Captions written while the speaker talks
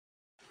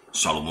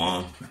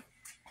Shalom,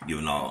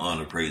 giving all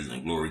honor, praise,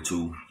 and glory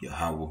to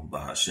Yahweh,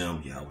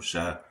 Bahashem, Yahweh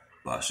Shai,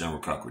 Bahashem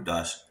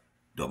Rakakradash.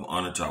 Double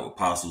honor to our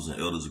apostles and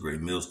elders of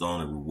Great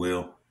Millstone and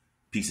Ruel.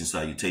 Peace and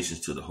salutations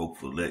to the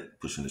hopeful elect,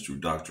 pushing this true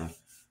doctrine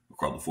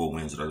across the four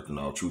winds of the earth in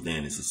all truth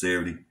and in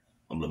sincerity.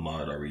 I'm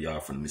Lamar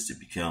Ariyah from the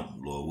Mississippi Camp.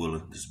 Lord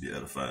willing, this will be an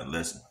edifying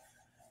lesson.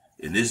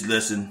 And this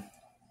lesson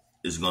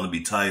is going to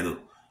be titled,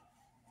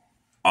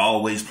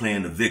 Always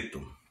Playing the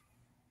Victim.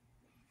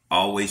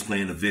 Always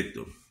Playing the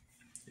Victim.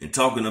 And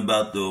talking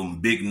about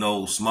them big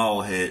nose,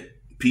 small head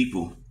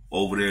people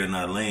over there in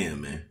our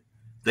land, man.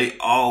 They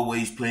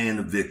always playing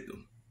the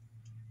victim.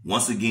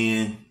 Once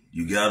again,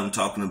 you got them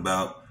talking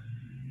about,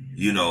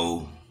 you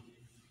know,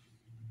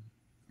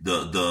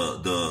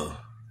 the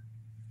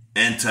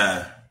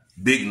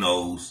anti-big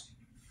nose,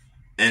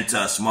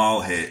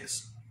 anti-small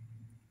heads,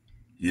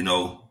 you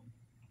know,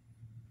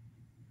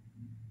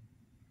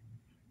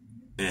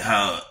 and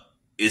how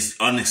it's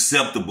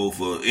unacceptable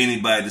for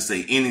anybody to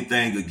say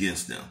anything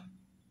against them.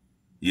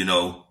 You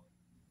know,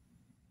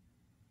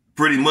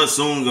 pretty much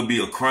soon gonna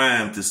be a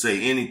crime to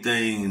say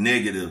anything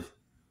negative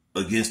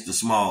against the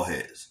small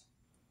heads.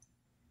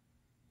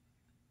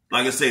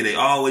 Like I say, they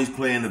always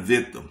playing the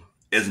victim.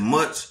 As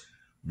much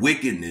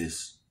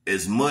wickedness,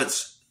 as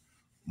much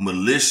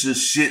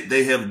malicious shit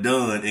they have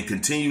done and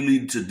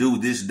continually to do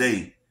this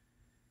day,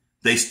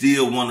 they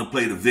still want to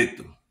play the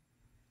victim.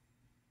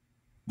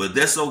 But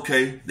that's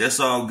okay. That's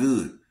all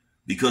good.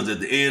 Because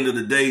at the end of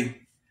the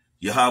day,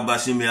 Yahweh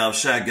Shimi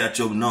Al-Shai got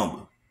your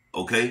number.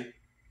 Okay?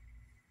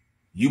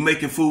 You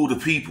making fool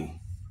of people,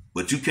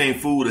 but you can't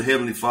fool the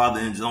Heavenly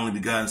Father and His only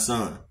begotten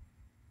Son.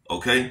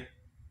 Okay?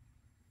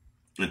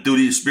 And through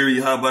the Spirit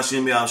Yahweh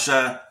Shimi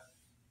Al-Shai,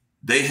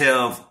 they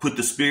have put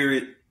the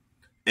Spirit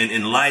and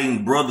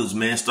enlightened brothers,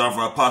 man, start for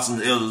our apostles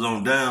and elders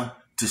on down,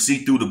 to see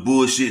through the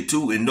bullshit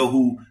too and know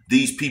who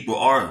these people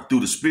are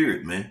through the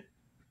Spirit, man.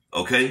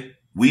 Okay?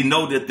 We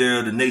know that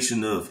they're the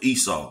nation of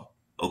Esau.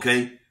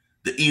 Okay?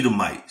 The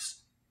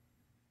Edomites.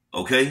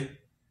 Okay?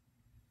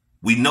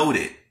 We know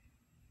that.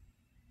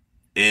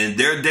 And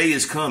their day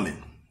is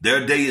coming.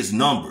 Their day is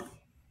numbered.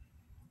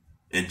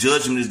 And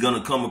judgment is going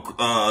to come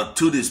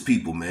to this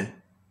people, man.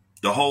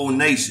 The whole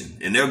nation.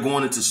 And they're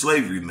going into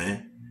slavery,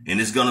 man. And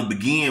it's going to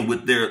begin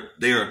with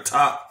their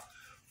top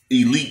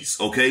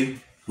elites, okay?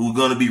 Who are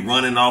going to be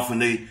running off in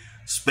their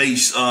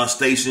space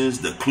stations,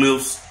 the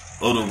cliffs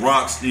or the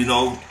rocks, you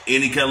know,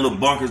 any kind of little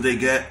bunkers they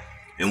got.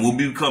 And we'll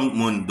become,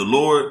 when the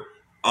Lord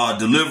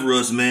deliver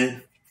us,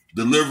 man,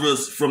 deliver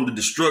us from the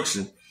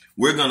destruction,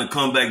 we're going to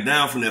come back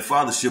down from that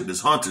fathership as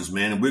hunters,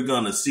 man. And we're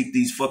going to seek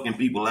these fucking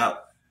people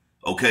out,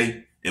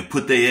 okay? And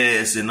put their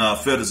ass in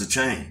feathers of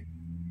chain.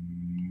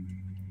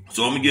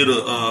 So I'm going to get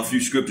a few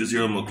scriptures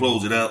here. I'm going to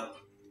close it out.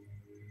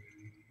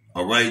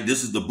 All right.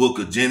 This is the book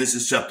of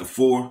Genesis chapter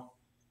 4.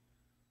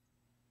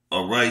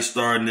 All right.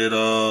 Starting at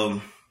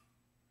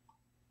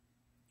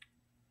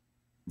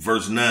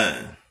verse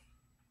 9.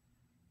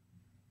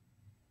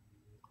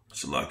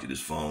 Select this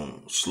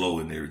phone slow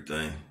and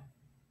everything.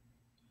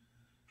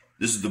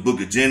 This is the book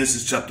of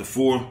Genesis chapter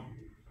 4,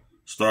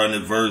 starting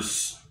at we're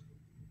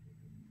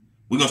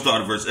going to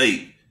start at verse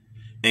 8.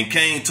 And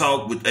Cain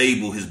talked with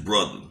Abel, his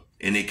brother.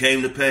 And it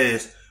came to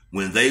pass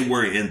when they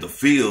were in the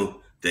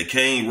field that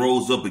Cain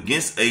rose up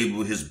against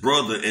Abel, his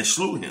brother, and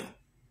slew him.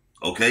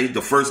 Okay.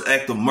 The first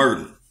act of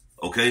murder.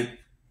 Okay.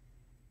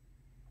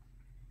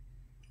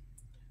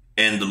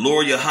 And the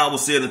Lord Yahweh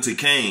said unto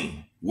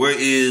Cain, where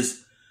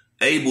is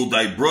Abel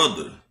thy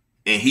brother?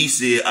 And he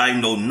said, I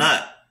know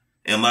not.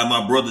 Am I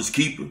my brother's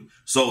keeper?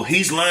 So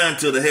he's lying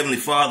to the Heavenly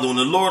Father, and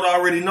the Lord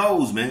already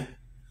knows, man.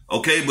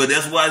 Okay, but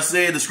that's why I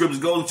said the scriptures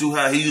go into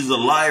how he's a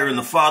liar and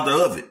the father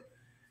of it.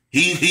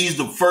 He's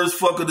the first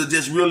fucker to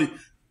just really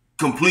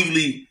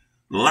completely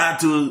lie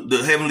to the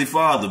Heavenly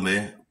Father,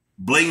 man.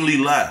 Blatantly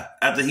lie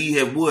after he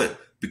had what?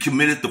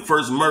 Committed the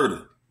first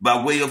murder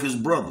by way of his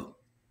brother.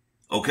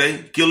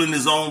 Okay, killing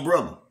his own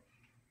brother.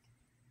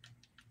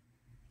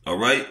 All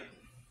right.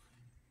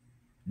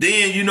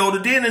 Then, you know,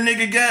 then the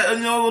nigga got,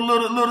 you know, a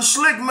little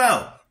slick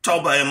mouth.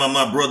 Talk about him,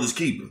 my brother's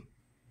keeper.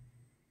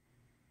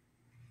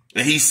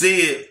 And he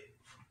said,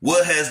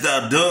 what hast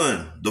thou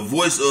done? The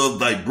voice of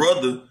thy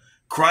brother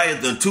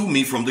crieth unto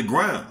me from the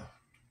ground.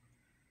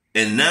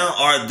 And now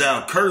art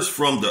thou cursed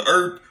from the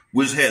earth,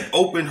 which hath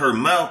opened her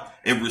mouth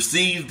and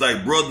received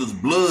thy brother's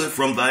blood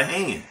from thy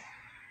hand.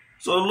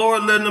 So the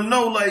Lord letting them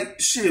know, like,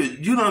 shit,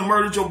 you done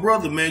murdered your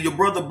brother, man. Your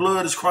brother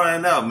blood is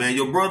crying out, man.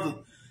 Your brother...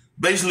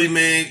 Basically,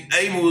 man,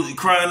 Abel was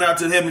crying out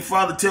to the Heavenly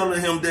Father, telling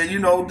him that, you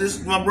know,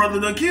 my brother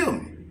done killed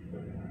me.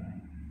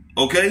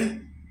 Okay?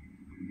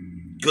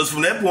 Because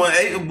from that point,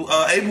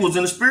 Abel was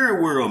in the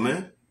spirit world,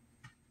 man.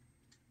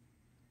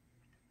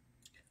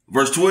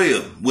 Verse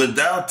 12, when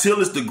thou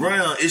tillest the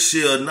ground, it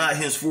shall not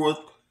henceforth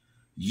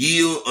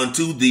yield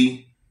unto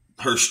thee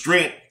her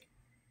strength.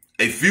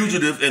 A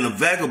fugitive and a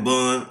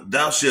vagabond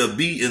thou shalt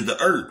be in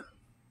the earth.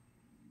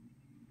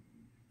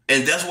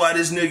 And that's why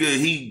this nigga,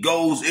 he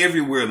goes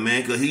everywhere,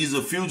 man, because he's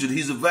a fugitive.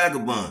 He's a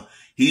vagabond.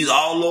 He's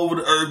all over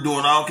the earth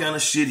doing all kind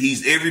of shit.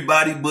 He's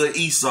everybody but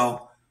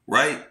Esau,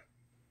 right?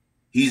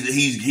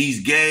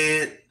 He's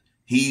Gad.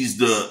 He's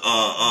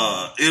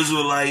the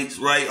Israelites,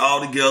 right?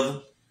 All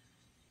together.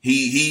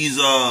 He's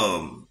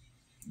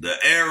the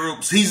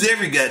Arabs. He's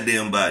every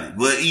goddamn body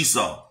but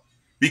Esau,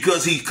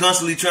 because he's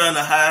constantly trying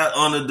to hide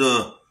under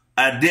the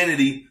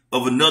identity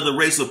of another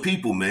race of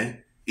people,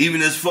 man.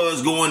 Even as far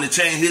as going to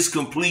change his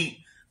complete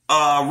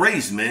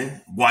race,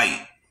 man.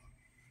 White.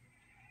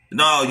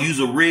 No, use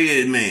a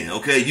red man.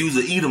 Okay, use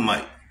an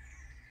Edomite.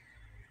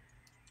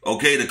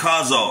 Okay, the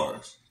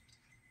Khazars,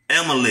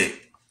 Amalek.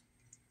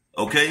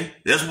 Okay,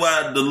 that's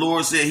why the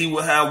Lord said he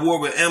will have war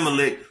with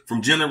Amalek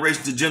from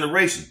generation to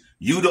generation.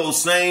 You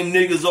those same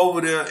niggas over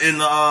there in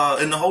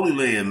the Holy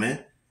Land,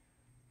 man,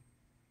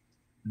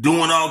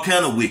 doing all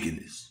kind of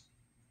wickedness.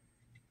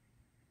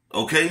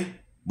 Okay,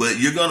 but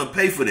you're gonna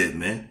pay for that,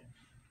 man.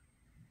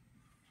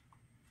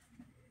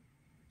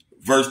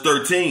 Verse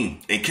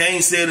 13, and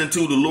Cain said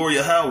unto the Lord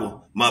Yahweh,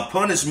 my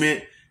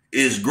punishment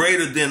is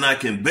greater than I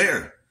can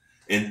bear.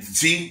 And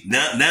see,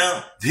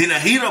 now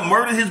he done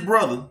murdered his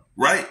brother,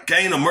 right?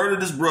 Cain done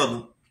murdered his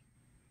brother,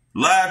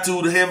 lied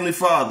to the Heavenly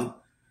Father,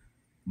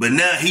 but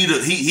now he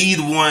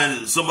the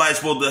one somebody's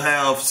supposed to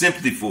have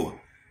sympathy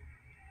for.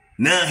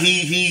 Now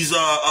he's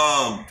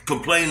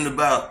complaining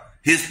about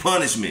his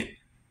punishment.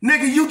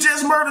 Nigga, you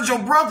just murdered your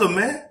brother,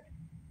 man.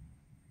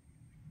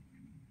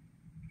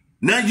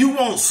 Now you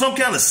want some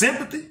kind of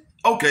sympathy?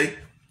 Okay.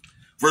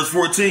 Verse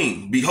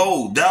 14,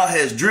 behold, thou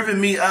hast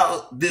driven me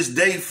out this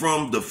day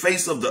from the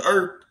face of the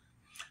earth,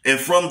 and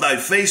from thy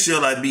face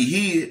shall I be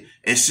hid,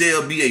 and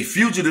shall be a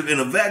fugitive and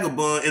a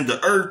vagabond in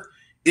the earth.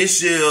 It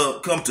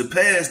shall come to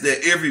pass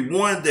that every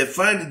one that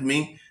findeth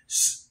me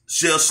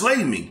shall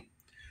slay me.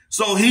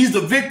 So he's the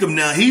victim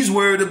now. He's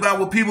worried about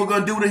what people are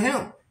going to do to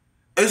him.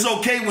 It's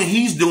okay when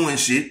he's doing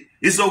shit.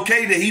 It's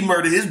okay that he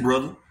murdered his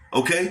brother.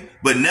 Okay.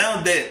 But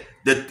now that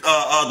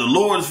the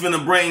Lord is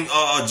finna bring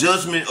a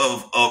judgment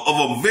of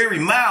a very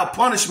mild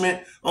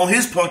punishment on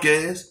his punk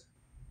ass,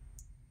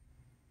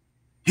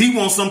 he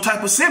wants some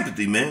type of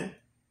sympathy, man.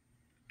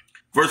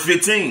 Verse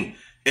 15,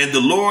 and the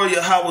Lord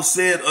Yahweh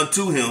said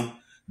unto him,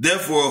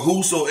 therefore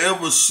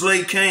whosoever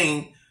slay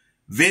Cain,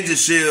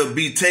 vengeance shall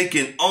be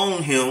taken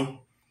on him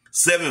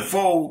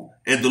sevenfold.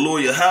 And the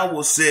Lord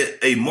Yahweh set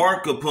a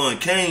mark upon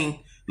Cain,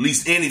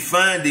 lest any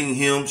finding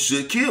him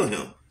should kill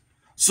him.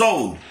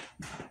 So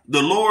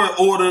the Lord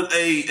ordered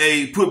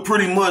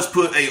pretty much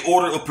put a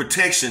order of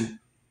protection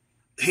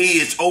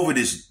heads over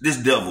this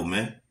devil,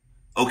 man.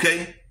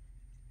 Okay?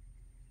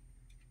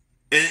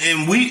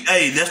 And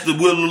that's the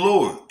will of the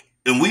Lord.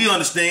 And we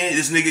understand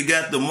this nigga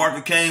got the mark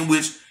of Cain,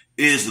 which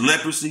is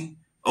leprosy.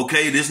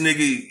 Okay, this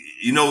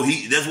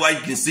nigga, that's why you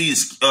can see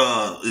his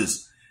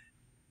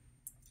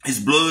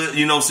blood,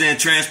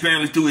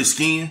 transparently through his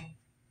skin.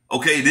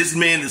 Okay, this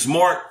man is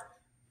marked.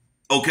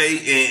 Okay,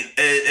 and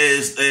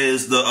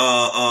as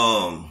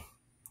the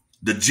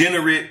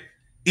degenerate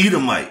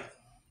Edomite.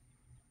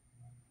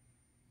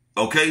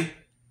 Okay?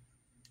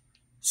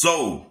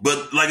 So,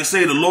 but like I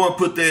say, the Lord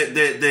put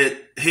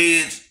that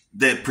hedge,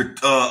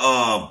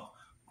 that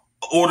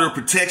order of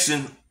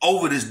protection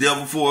over this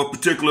devil for a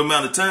particular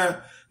amount of time.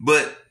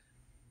 But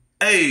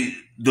hey,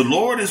 the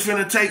Lord is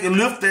finna take and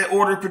lift that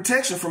order of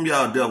protection from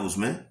y'all devils,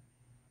 man.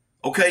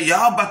 Okay,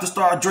 y'all about to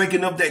start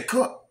drinking up that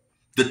cup.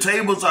 The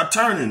tables are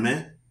turning,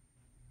 man.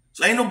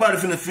 So ain't nobody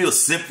finna feel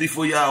sympathy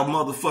for y'all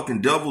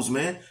motherfucking devils,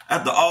 man.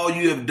 After all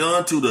you have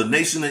done to the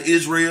nation of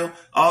Israel,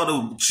 all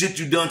the shit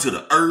you done to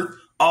the earth,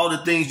 all the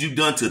things you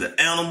done to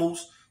the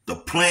animals, the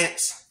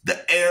plants,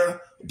 the air,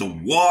 the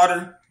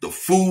water, the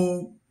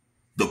food,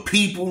 the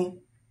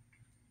people.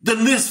 The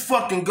list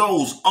fucking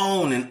goes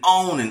on and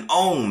on and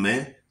on,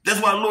 man.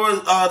 That's why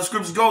Lord, the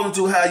scriptures go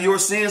into how your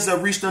sins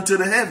have reached unto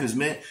the heavens,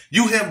 man.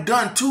 You have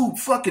done too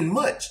fucking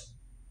much.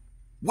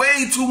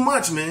 Way too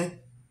much, man.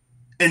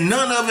 And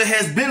none of it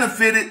has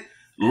benefited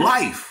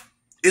life.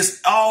 It's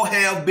all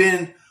have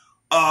been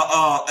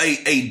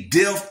a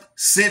death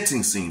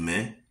sentencing,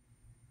 man.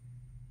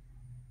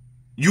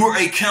 You're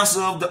a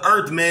cancer of the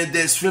earth, man,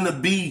 that's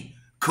finna be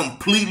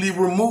completely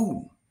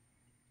removed.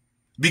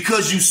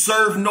 Because you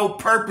serve no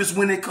purpose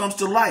when it comes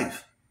to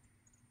life.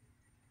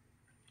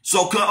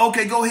 So,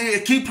 okay, go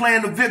ahead. Keep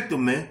playing the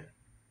victim, man.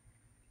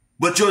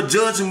 But your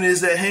judgment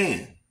is at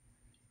hand.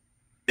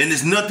 And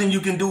there's nothing you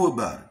can do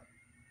about it.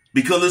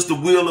 Because it's the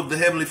will of the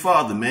Heavenly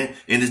Father, man.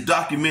 And it's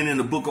documented in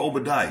the book of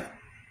Obadiah.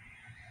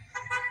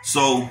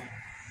 So,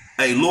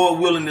 hey,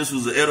 Lord willing, this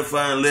was an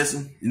edifying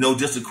lesson.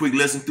 Just a quick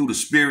lesson through the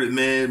spirit,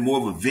 man. More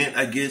of a vent,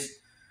 I guess.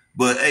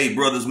 But, hey,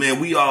 brothers, man,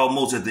 we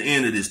almost at the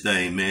end of this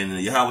thing, man.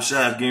 And Yahweh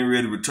Shai is getting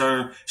ready to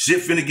return.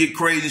 Shit finna get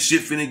crazy.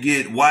 Shit finna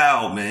get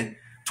wild, man.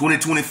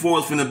 2024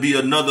 is finna be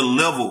another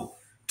level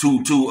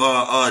to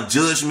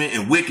judgment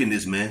and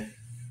wickedness, man.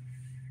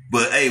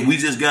 But hey, we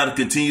just gotta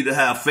continue to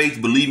have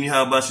faith, believe me,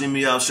 how about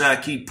Shimmy Shai,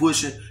 keep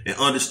pushing and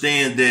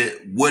understand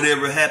that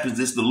whatever happens,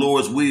 it's the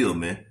Lord's will,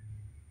 man.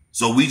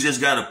 So we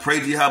just gotta pray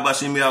to how about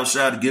Shimmy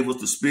Shai to give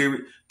us the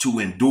spirit to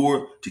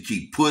endure, to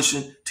keep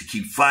pushing, to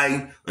keep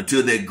fighting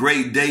until that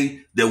great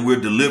day that we're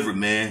delivered,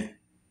 man.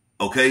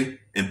 Okay?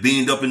 And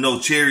beamed up in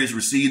those chariots,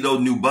 receive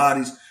those new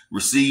bodies.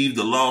 receive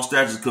the law,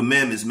 statutes,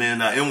 commandments,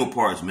 man, our inward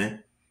parts,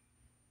 man.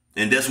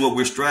 And that's what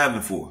we're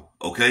striving for,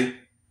 okay?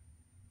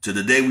 To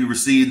the day we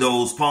receive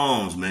those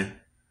palms, man.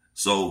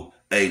 So,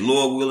 hey,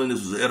 Lord willing,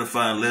 this was an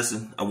edifying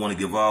lesson. I want to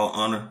give all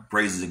honor,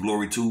 praises, and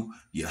glory to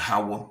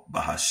Yahweh,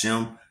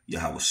 Bahashem,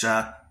 Yahweh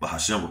Shai,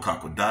 Bahashem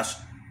Rakakwadash.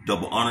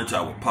 Double honor to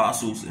our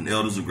apostles and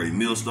elders of Great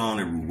Millstone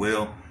and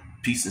Ruel.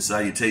 Peace and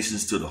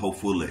salutations to the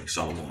hopeful elect.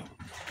 Shalom.